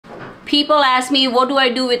People ask me, what do I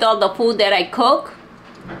do with all the food that I cook?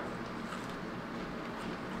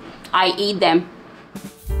 I eat them.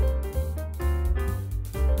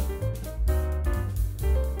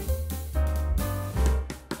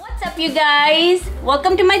 What's up, you guys?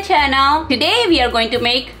 Welcome to my channel. Today we are going to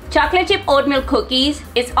make chocolate chip oatmeal cookies.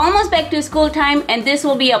 It's almost back to school time, and this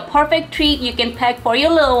will be a perfect treat you can pack for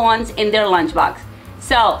your little ones in their lunchbox.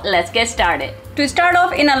 So let's get started. To start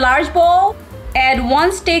off, in a large bowl, add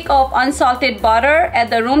 1 stick of unsalted butter at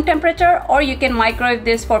the room temperature, or you can microwave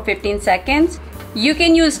this for 15 seconds. You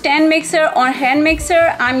can use stand mixer or hand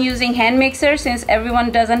mixer. I'm using hand mixer since everyone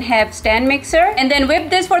doesn't have stand mixer. And then whip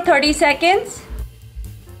this for 30 seconds.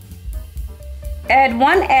 Add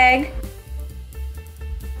 1 egg.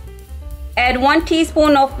 Add 1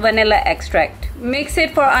 teaspoon of vanilla extract. Mix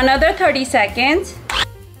it for another 30 seconds.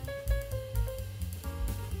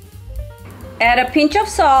 Add a pinch of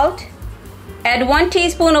salt. Add 1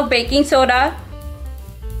 teaspoon of baking soda.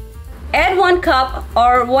 Add 1 cup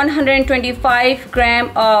or 125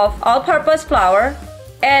 gram of all-purpose flour.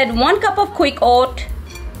 Add 1 cup of quick oat.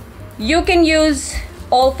 You can use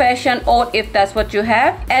old-fashioned oat if that's what you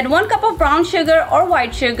have. Add 1 cup of brown sugar or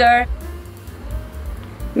white sugar.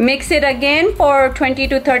 Mix it again for 20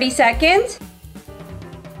 to 30 seconds.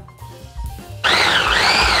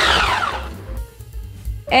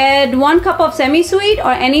 Add 1 cup of semi-sweet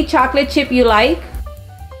or any chocolate chip you like,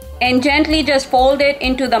 and gently just fold it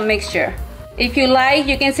into the mixture. If you like,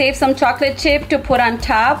 you can save some chocolate chip to put on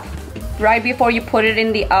top right before you put it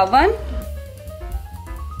in the oven.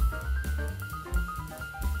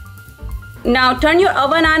 Now turn your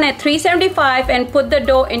oven on at 375 and put the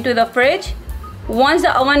dough into the fridge. Once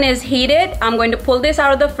the oven is heated, I'm going to pull this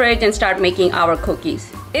out of the fridge and start making our cookies.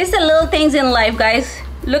 It's the little things in life, guys.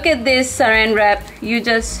 Look at this saran wrap. You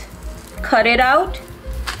just cut it out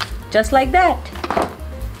just like that.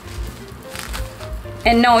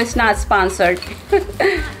 And no, it's not sponsored.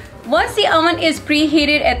 Once the oven is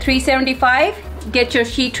preheated at 375, get your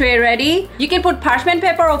sheet tray ready. You can put parchment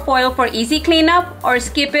paper or foil for easy cleanup, or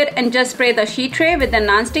skip it and just spray the sheet tray with the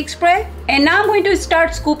non-stick spray. And now I'm going to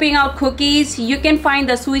start scooping out cookies. You can find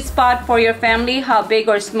the sweet spot for your family. How big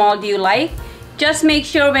or small do you like? Just make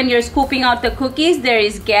sure when you're scooping out the cookies, there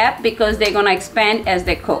is gap because they're gonna expand as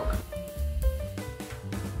they cook.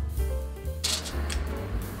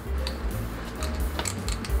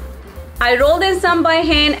 I rolled in some by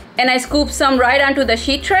hand and I scooped some right onto the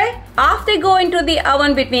sheet tray. After go into the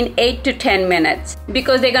oven between 8 to 10 minutes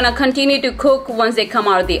because they're gonna continue to cook once they come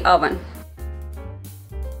out of the oven.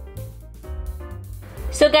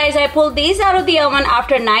 So guys, I pulled these out of the oven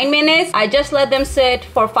after 9 minutes. I just let them sit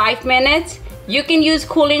for 5 minutes. You can use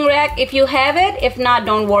cooling rack if you have it. If not,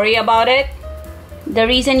 don't worry about it. The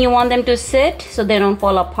reason you want them to sit so they don't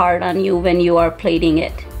fall apart on you when you are plating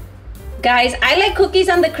it. Guys, I like cookies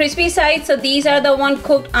on the crispy side, so these are the ones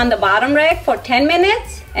cooked on the bottom rack for 10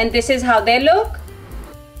 minutes, and this is how they look.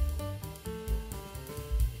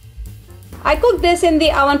 I cooked this in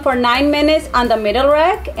the oven for 9 minutes on the middle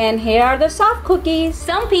rack, and here are the soft cookies.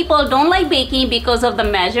 Some people don't like baking because of the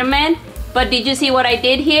measurement, but did you see what I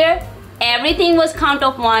did here? Everything was count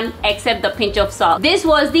of 1 except the pinch of salt. This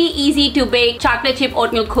was the easy to bake chocolate chip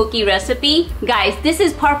oatmeal cookie recipe. Guys, this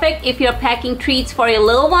is perfect if you're packing treats for your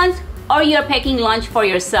little ones or you're packing lunch for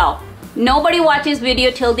yourself. Nobody watches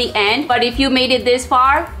video till the end, but if you made it this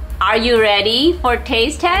far, are you ready for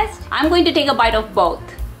taste test? I'm going to take a bite of both.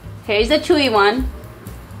 Here's the chewy one.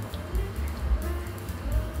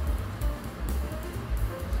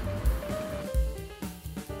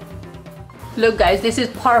 Look guys, this is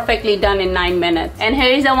perfectly done in 9 minutes. And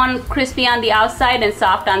here is the one crispy on the outside and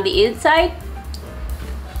soft on the inside.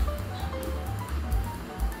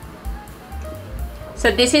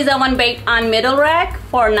 So this is the one baked on middle rack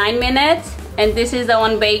for 9 minutes. And this is the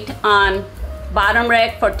one baked on bottom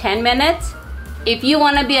rack for 10 minutes. If you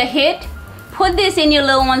want to be a hit, put this in your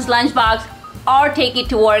little one's lunchbox or take it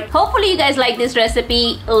to work. Hopefully you guys like this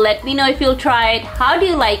recipe. Let me know if you'll try it. How do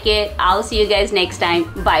you like it? I'll see you guys next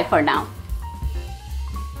time. Bye for now.